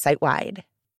order site-wide.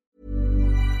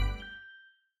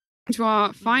 To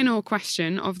our final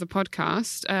question of the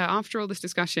podcast, after all this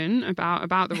discussion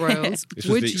about the royals, This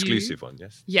was the exclusive one,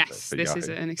 yes? Yes, For this Yahoo. is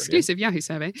an exclusive Yahoo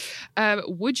survey.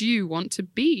 Would you want to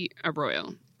be a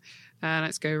royal?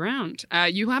 Let's go around.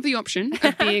 You have the option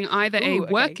of being either a Ooh,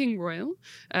 okay. working royal,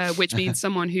 which means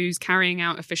someone who's carrying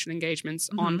out official engagements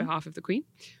on behalf of the Queen,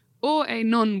 or a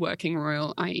non-working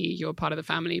royal, i.e. you're part of the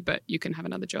family, but you can have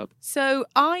another job. So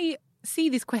I see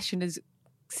this question as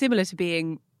similar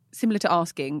to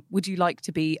asking, would you like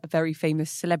to be a very famous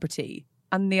celebrity?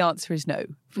 And the answer is no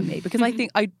for me, because I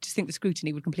just think the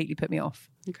scrutiny would completely put me off.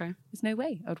 Okay. There's no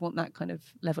way I would want that kind of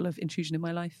level of intrusion in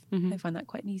my life. I find that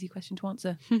quite an easy question to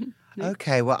answer.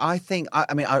 Okay, well, I think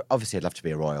obviously I'd love to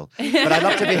be a royal, but I'd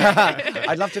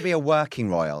love to be a working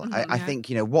royal. I think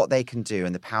what they can do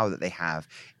and the power that they have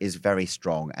is very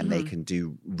strong, and they can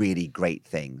do really great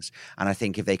things. And I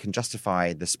think if they can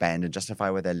justify the spend and justify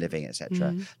where they're living,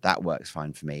 etc., that works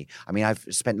fine for me. I mean, I've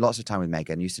spent lots of time with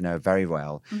Meghan, used to know her very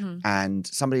well, and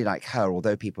somebody like her,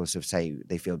 although people sort of say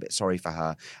they feel a bit sorry for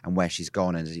her and where she's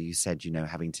gone, and as you said,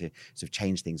 having to sort of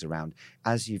change things around,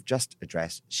 as you've just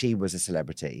addressed, she was a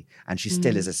celebrity. And she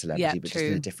still is a celebrity, Yeah, but true.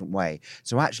 just in a different way.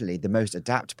 So actually, the most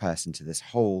adept person to this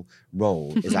whole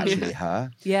role is actually her.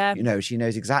 Yeah. She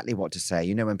knows exactly what to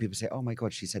say. When people say, "Oh my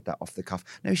God, she said that off the cuff."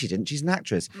 No, she didn't. She's an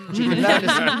actress. She can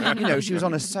learn. She was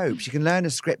on a soap. She can learn a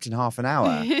script in half an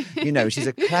hour. She's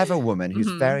a clever woman who's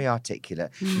very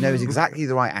articulate, knows exactly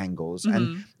the right angles,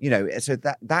 and so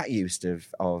that use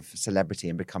of celebrity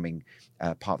and becoming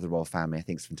part of the royal family, I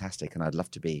think, is fantastic. And I'd love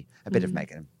to be a bit of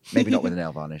Meghan. Maybe not with a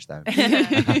nail varnish though.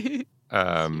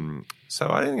 So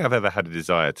I don't think I've ever had a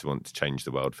desire to want to change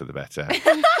the world for the better.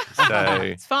 So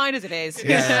It's fine as it is.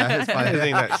 Yeah, it's I fine.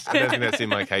 don't think that's in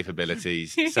my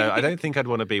capabilities. So I don't think I'd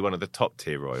want to be one of the top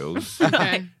tier royals.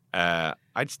 Okay.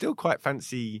 I'd still quite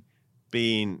fancy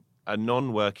being a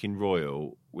non-working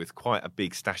royal with quite a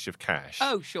big stash of cash.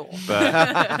 Oh, sure. But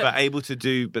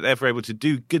therefore able to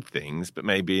do good things, but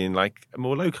maybe in like a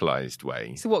more localized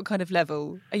way. So what kind of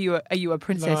level? Are you a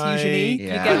princess Like- usually?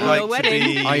 Yeah. You get a royal Like to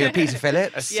wedding? be- Are you a Peter A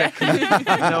Phillips? second.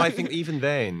 No, I think even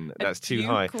then that's too You,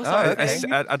 high. of course, Oh, are. okay.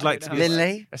 I'd like to be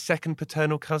Linley? a second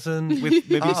paternal cousin with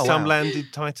maybe Oh, some wow.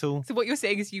 landed title So what you're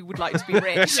saying is you would like to be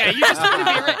rich. Yeah, you just want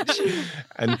to be rich.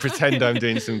 and pretend I'm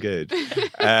doing some good.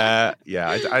 But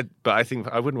I think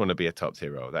I wouldn't want to be a top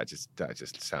tier role. That just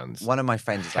sounds. One of my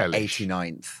friends is like hellish.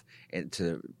 89th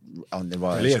on the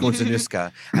Royal. Brilliant. She's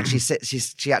called Zanuska, and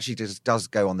she actually does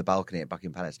go on the balcony at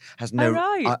Buckingham Palace. Has no, Oh,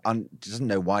 right. doesn't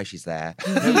know why she's there.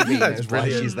 Nobody knows why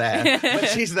brilliant. she's there, but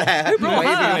she's there. brought her?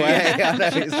 Waving away. I know,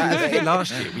 exactly.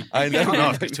 Last year, I know. couldn't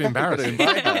ask, it's too embarrassing.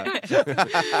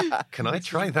 Can I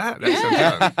try that?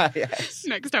 That sounds fun. Yes.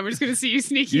 Next time we're just going to see you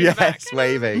sneaking in the back. Yes,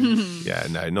 waving. Yeah,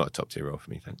 no, not a top tier role for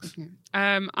me, thanks.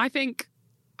 I think,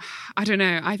 I don't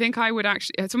know. I think I would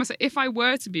actually, it's almost like if I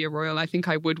were to be a royal, I think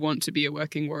I would want to be a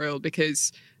working royal,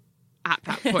 because at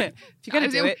that point, If you're going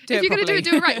to do it, do if it you're going to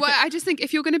do properly. it right. Well, I just think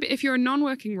if you're a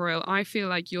non-working royal, I feel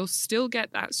like you'll still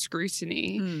get that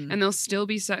scrutiny, and there'll still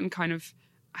be certain kind of,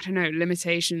 I don't know,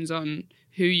 limitations on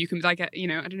who you can, like, I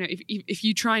don't know, if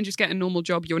you try and just get a normal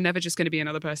job, you're never just going to be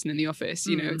another person in the office.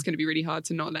 It's going to be really hard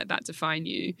to not let that define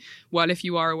you. While if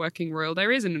you are a working royal, there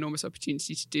is an enormous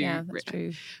opportunity to do. Yeah, that's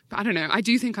true. But I don't know. I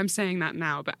do think I'm saying that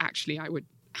now, but actually I would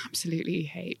absolutely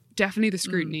hate definitely the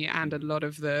scrutiny and a lot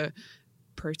of the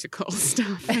protocol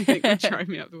stuff. I think would drive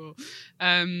me up the wall.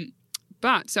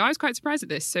 But so I was quite surprised at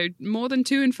this. So more than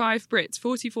 2 in 5 Brits,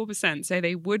 44%, say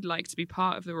they would like to be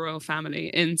part of the royal family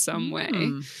in some way.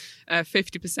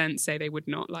 50% say they would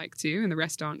not like to, and the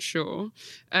rest aren't sure.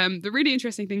 The really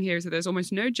interesting thing here is that there's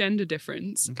almost no gender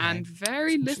difference and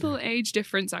very little age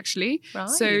difference, actually. Right.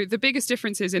 So the biggest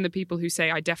difference is in the people who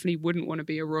say, I definitely wouldn't want to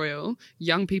be a royal.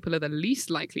 Young people are the least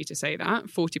likely to say that,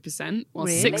 40%, while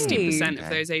Really? 60% of Okay.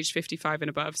 those aged 55 and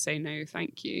above say no,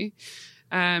 thank you.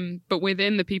 But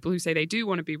within the people who say they do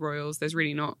want to be royals, there's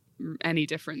really not any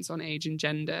difference on age and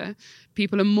gender.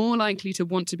 People are more likely to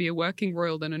want to be a working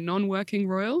royal than a non-working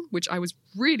royal, which I was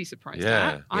really surprised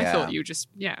at. I thought you just,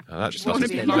 that want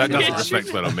doesn't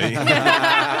reflect well on me.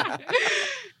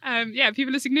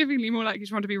 People are significantly more likely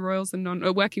to want to be royals than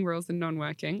working royals than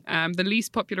non-working. The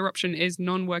least popular option is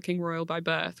non-working royal by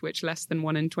birth, which less than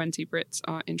 1 in 20 Brits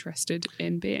are interested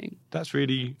in being. That's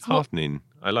really heartening.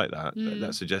 I like that.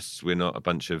 That suggests we're not a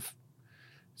bunch of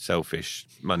selfish,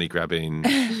 money-grabbing,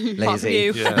 lazy.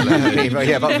 Apart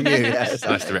from you. Yes. It's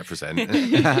nice to represent.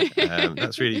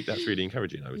 That's really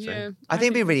encouraging, I would say. I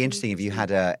think it'd be really interesting if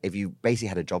you basically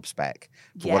had a job spec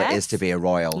for what it is to be a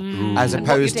royal, as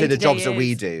opposed to the jobs that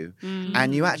we do,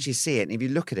 and you actually see it. And if you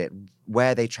look at it,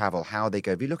 where they travel, how they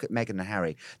go. If you look at Meghan and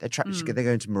Harry, they're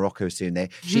going to Morocco soon.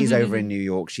 She's over in New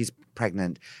York. She's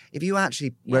pregnant. If you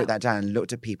actually wrote that down and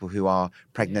looked at people who are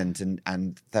pregnant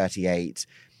and 38.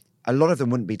 A lot of them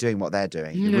wouldn't be doing what they're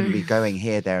doing. They wouldn't be going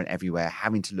here, there, and everywhere,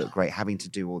 having to look great, having to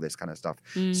do all this kind of stuff.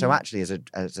 So actually, as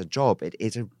a job, it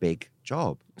is a big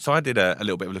job. So I did a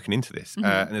little bit of looking into this,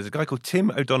 and there's a guy called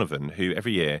Tim O'Donovan who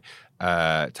every year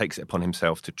takes it upon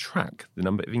himself to track the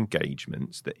number of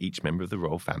engagements that each member of the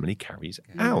royal family carries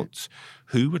out.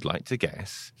 Who would like to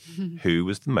guess who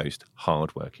was the most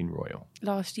hard-working royal?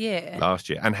 Last year.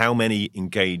 And how many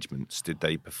engagements did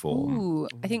they perform? Ooh,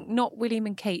 I think not William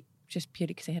and Kate, just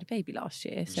purely because they had a baby last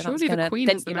year. So surely that's the Queen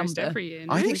dent has the your most number. every year.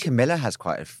 No? I think Camilla has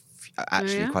quite a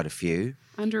few.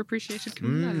 Underappreciated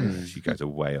Camilla. You guys are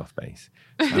way off base.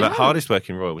 The hardest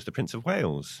working royal was the Prince of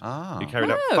Wales, who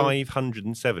carried out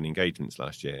 507 engagements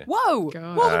last year. Whoa!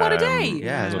 God. More than one a day.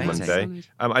 Yeah, it's More than one amazing. day.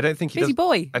 I don't think he Busy does.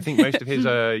 boy. I think most of his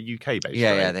are UK based.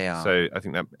 Yeah, right? they are. So I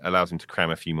think that allows him to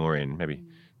cram a few more in. Maybe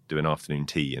do an afternoon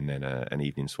tea and then an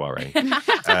evening soiree. When you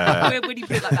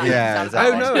put it like that. Yeah, it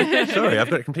sounds exactly. Oh no! Sorry, I've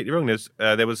got it completely wrong.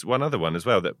 There was one other one as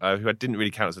well that who I didn't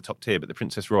really count as a top tier, but the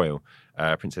Princess Royal,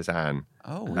 Princess Anne.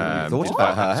 Oh, we've thought is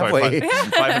about her, have we?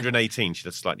 518. She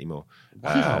does slightly more,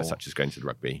 Wow. such as going to the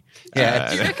rugby. Yeah.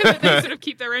 Do you reckon that they sort of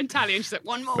keep their own tally and she's like,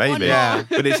 one more, Maybe. one more? Yeah.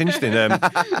 But it's interesting.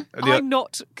 I'm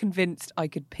not convinced I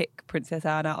could pick Princess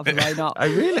Anne out of a lineup. Oh,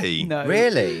 really? No.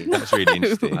 Really? That's really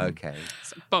interesting. Okay.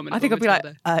 It's abominable, I think I'd be like,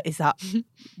 Matilda. is that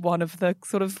one of the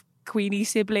sort of Queenie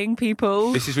sibling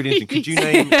people? This is really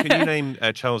interesting. Could you name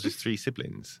Charles's 3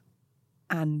 siblings?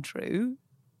 Andrew.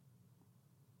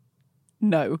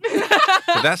 No.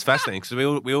 So that's fascinating because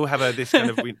we all have this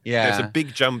kind of Yeah. There's a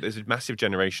big jump. There's a massive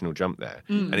generational jump there,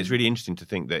 and it's really interesting to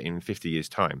think that in 50 years'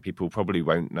 time, people probably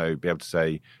won't be able to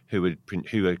say who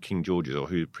are King George's or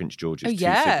who are Prince George's Oh, 2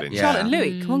 yeah. siblings. Yeah. Charlotte and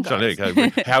Louis. Come on, guys. Charlotte, there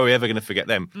you go. How are we ever going to forget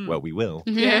them? Well, we will.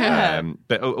 Yeah.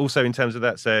 But also in terms of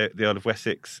that, so the Earl of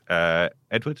Wessex,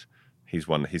 Edward. He's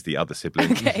the other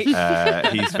sibling. Okay.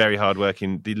 He's very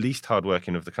hardworking. The least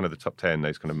hardworking of the kind of the top 10,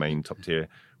 those kind of main top tier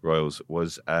royals,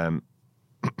 was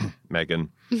Meghan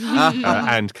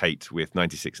and Kate with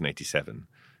 96 and 87.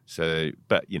 So,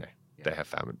 but they have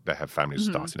families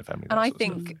starting a family. And that I sort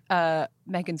of stuff. think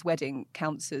Meghan's wedding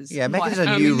counts as... Yeah, Meghan's quite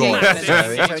a new royal, ridiculous. so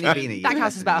it's only been a year. That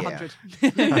counts as about Yeah.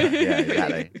 100. Yeah,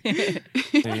 exactly.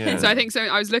 Yeah. So I think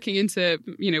I was looking into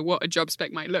what a job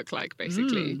spec might look like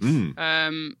basically.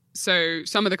 So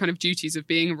some of the kind of duties of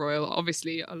being a royal,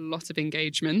 obviously a lot of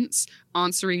engagements,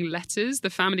 answering letters. The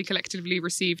family collectively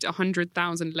received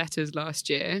 100,000 letters last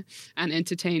year and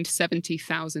entertained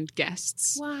 70,000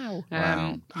 guests. Wow.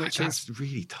 Wow. Which That's is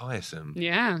really tiresome.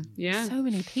 yeah. So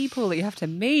many people that you have to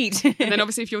meet. And then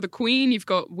obviously if you're the Queen, you've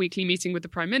got weekly meeting with the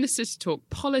Prime Minister to talk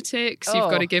politics.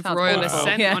 You've got to give sounds royal awful.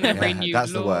 assent Yeah. on every Yeah, new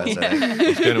that's law. the worst. I think.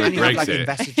 It's going to And you have like Brexit.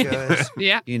 investitures,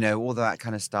 Yeah. all that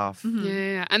kind of stuff.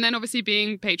 Yeah, and then obviously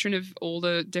being patron of all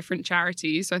the different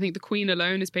charities. So I think the Queen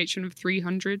alone is patron of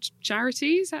 300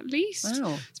 charities at least,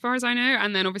 Wow. as far as I know.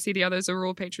 And then obviously the others are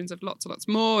all patrons of lots and lots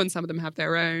more, and some of them have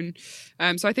their own.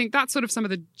 So I think that's sort of some of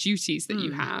the duties that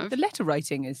you have. The letter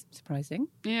writing is surprising.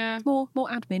 Yeah. More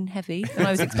admin heavy than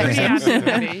I was Pretty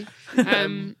expecting.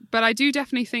 admin-heavy. But I do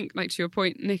definitely think, like to your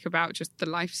point, Nick, about just the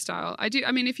lifestyle. I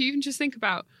mean, if you even just think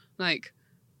about like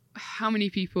how many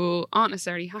people aren't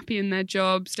necessarily happy in their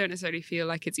jobs, don't necessarily feel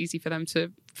like it's easy for them to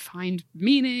find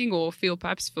meaning or feel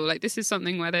purposeful. Like this is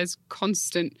something where there's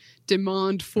constant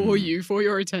demand for you, for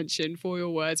your attention, for your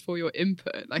words, for your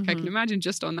input. Like I can imagine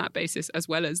just on that basis, as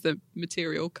well as the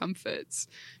material comforts.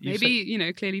 Maybe,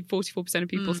 clearly 44% of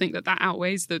people think that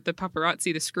outweighs the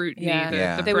paparazzi, the scrutiny,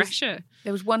 the There was- pressure.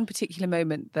 There was one particular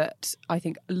moment that I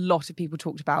think a lot of people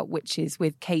talked about, which is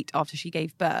with Kate after she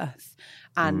gave birth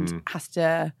and has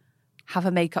to have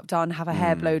her makeup done, have her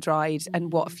hair blow dried,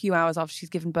 and a few hours after she's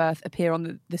given birth, appear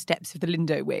on the steps of the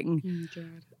Lindo wing.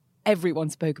 Everyone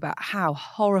spoke about how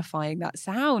horrifying that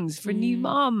sounds for a new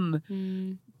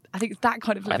mum. I think that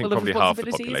kind of I think level of probably half the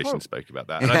responsibility is population horrible. spoke about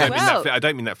that. And I Well-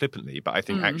 don't mean that flippantly, but I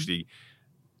think actually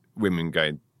women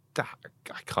going,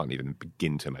 I can't even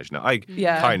begin to imagine it. I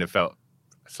Yeah. kind of felt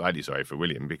slightly sorry for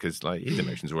William because like his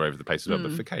emotions were all over the place as well.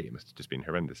 But for Kate, it must have just been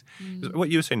horrendous. What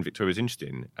you were saying, Victoria, was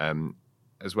interesting.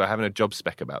 As we're having a job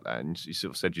spec about that, and you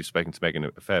sort of said you've spoken to Meghan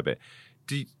a fair bit.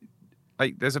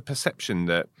 There's a perception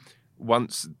that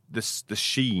once the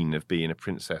sheen of being a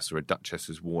princess or a duchess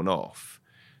has worn off,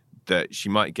 that she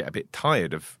might get a bit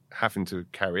tired of having to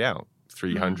carry out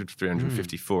 300,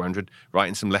 350, 400,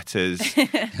 writing some letters,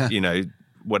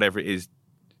 whatever it is.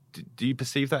 Do you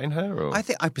perceive that in her? Or? I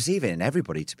think I perceive it in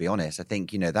everybody, to be honest. I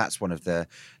think, that's one of the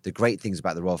great things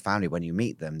about the royal family. When you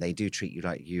meet them, they do treat you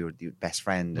like you're your best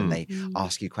friend and they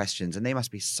ask you questions and they must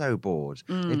be so bored.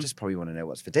 They just probably want to know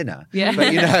what's for dinner. Yeah.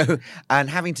 But, and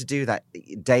having to do that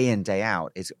day in, day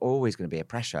out is always going to be a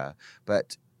pressure.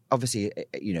 But obviously,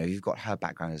 you've got her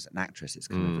background as an actress. It's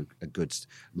kind of a good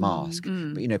mask.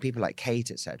 But, people like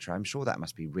Kate, etc., I'm sure that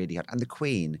must be really hard. And the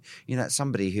Queen, that's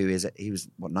somebody he was,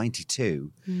 92?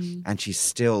 And she's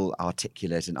still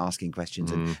articulate and asking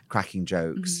questions and cracking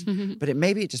jokes. But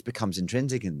maybe it just becomes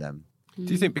intrinsic in them.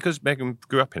 Do you think because Meghan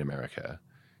grew up in America,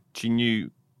 she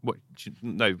knew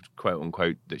quote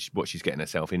unquote, what she's getting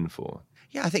herself in for?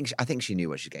 Yeah, I think she knew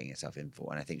what she's getting herself in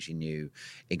for, and I think she knew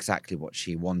exactly what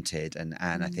she wanted, and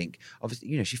I think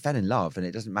obviously she fell in love, and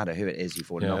it doesn't matter who it is you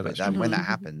fall in love with. And when that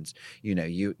happens,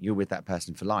 you're with that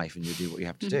person for life, and you do what you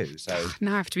have to do. So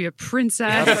Now I have to be a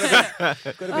princess. got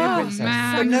to be a princess.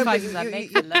 man. Sacrifices I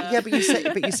make for love. Yeah, but you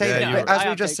say Yeah, that. As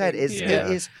we just said, it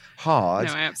is hard,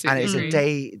 No, I and absolutely it's agree.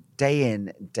 a day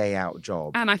in, day out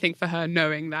job. And I think for her,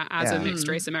 knowing that as a Yeah. mixed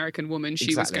race American woman,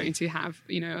 she was Exactly. going to have,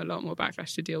 a lot more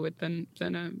backlash to deal with than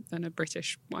a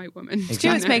British white woman. Exactly.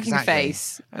 Stuart's making Exactly. a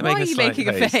face. I'm Why are making a you slight making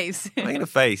a face? I'm making a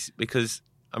face because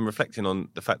I'm reflecting on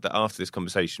the fact that after this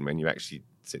conversation, when you actually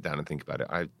sit down and think about it,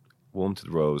 I warmed to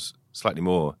the royals slightly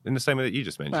more in the same way that you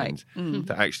just mentioned.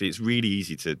 That actually it's really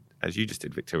easy to, as you just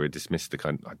did, Victoria, dismiss the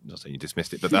kind. I'm not saying you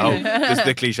dismissed it, but the whole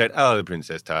the cliched, the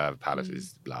princess to have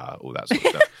palaces, blah, all that sort of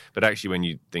stuff. But actually, when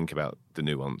you think about the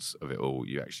nuance of it all,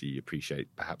 you actually appreciate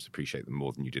them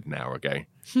more than you did an hour ago.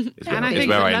 Is where, And I is think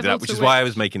where the I ended level up, which to is why I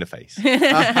which- was making a face.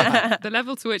 The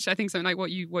level to which I think something like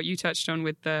what you touched on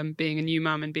with being a new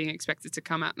mum and being expected to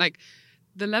come out, like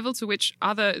the level to which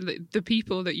the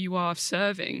people that you are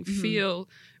serving feel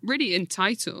really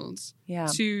entitled Yeah.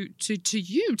 to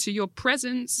you, to your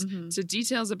presence, to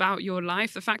details about your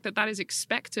life, the fact that is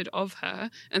expected of her,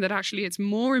 and that actually it's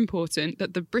more important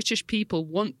that the British people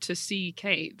want to see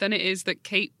Kate than it is that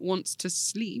Kate wants to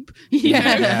sleep. You know?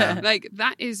 Yeah. Like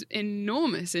that is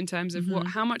enormous in terms of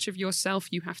how much of yourself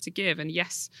you have to give. And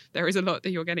yes, there is a lot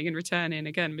that you're getting in return in,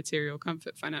 again, material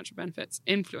comfort, financial benefits,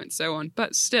 influence, so on.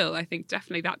 But still, I think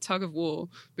definitely that tug of war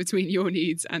between your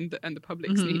needs and the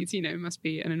public's needs, must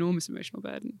be an enormous emotional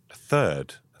burden. A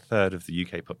third of the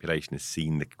UK population has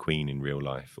seen the Queen in real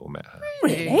life or met her.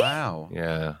 Really? Wow.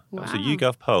 Yeah, that was a Wow.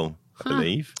 YouGov poll, I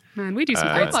believe. Man, we do some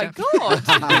Oh great Oh my stuff.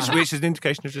 God. which is an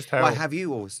indication of just how. Well, have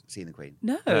you all seen the Queen?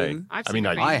 No. No. I've I seen mean,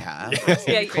 the Queen. I have.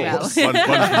 Yeah, well.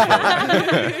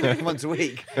 Once a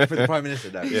week for the Prime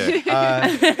Minister. No.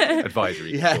 Yeah.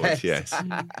 Advisory Yes. yes. Yes.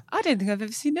 I don't think I've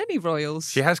ever seen any royals.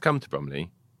 She has come to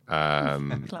Bromley.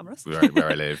 Glamorous.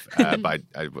 where I live, but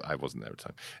I wasn't there at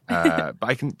the time.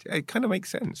 But it kind of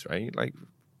makes sense, right? Like,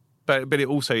 but it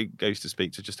also goes to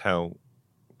speak to just how,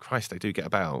 Christ, they do get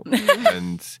about,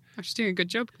 and She's doing a good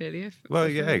job, clearly.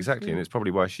 exactly, and it's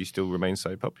probably why she still remains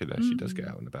so popular. She does get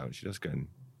out and about. She does go and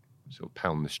sort of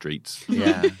pound the streets.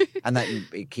 Yeah, and that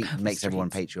makes everyone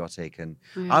patriotic. And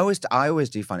I always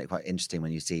do find it quite interesting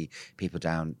when you see people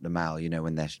down the Mall,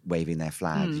 when they're waving their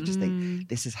flags. You just think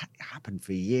this has happened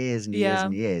for years and years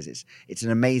and years. It's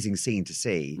an amazing scene to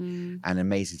see, and an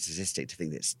amazing statistic to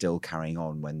think that it's still carrying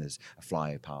on when there's a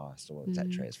flyover or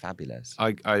etc. It's fabulous.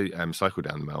 I cycle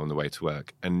down the Mall on the way to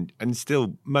work, and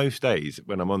still most days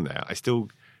when I'm on there, I still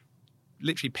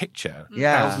literally picture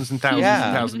thousands and thousands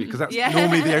and thousands of people, because that's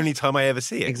normally the only time I ever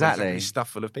see it. Exactly. It's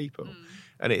stuff full of people,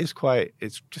 and it is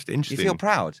it's just Do you interesting. feel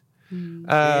proud?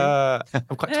 I'm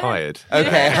quite tired.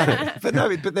 Okay. but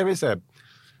there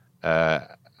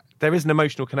is an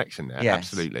emotional connection there. Yes.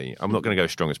 Absolutely. I'm not going to go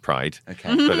as strong as pride. Okay.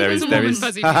 But there There's is a warm and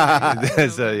fuzzy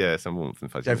feeling. there's some warmth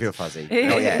and fuzzy. Don't feel fuzzy.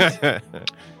 Not yet.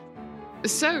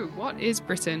 So, what is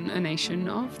Britain a nation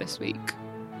of this week?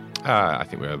 I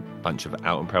think we're a bunch of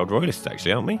out and proud royalists,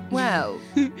 actually, aren't we? Well,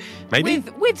 Maybe.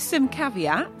 with some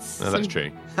caveats. No, that's true.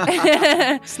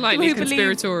 Slightly We believe-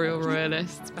 conspiratorial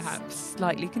royalists, perhaps.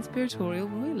 Slightly conspiratorial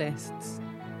royalists.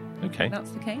 Okay.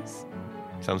 That's the case.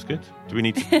 Sounds good. Do we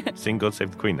need to sing God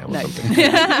Save the Queen now or No.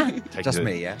 something? Just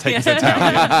me, yeah. Take us to town.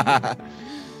 Yeah.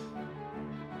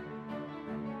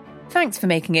 Thanks for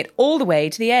making it all the way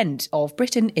to the end of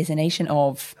Britain is a Nation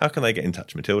of. How can they get in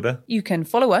touch, Matilda? You can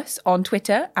follow us on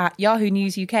Twitter at Yahoo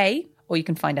News UK, or you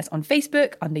can find us on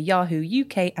Facebook under Yahoo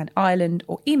UK and Ireland,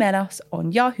 or email us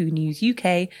on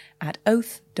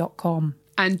yahoonewsuk@oath.com.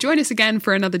 And join us again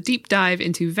for another deep dive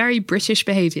into very British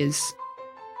behaviours.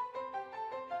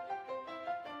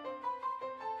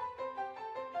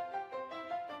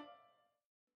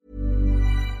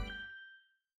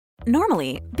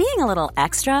 Normally, being a little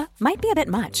extra might be a bit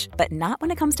much, but not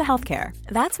when it comes to healthcare.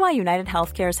 That's why United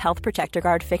Healthcare's Health Protector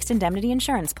Guard fixed indemnity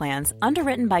insurance plans,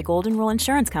 underwritten by Golden Rule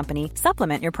Insurance Company,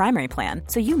 supplement your primary plan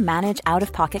so you manage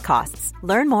out-of-pocket costs.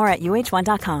 Learn more at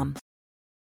uh1.com.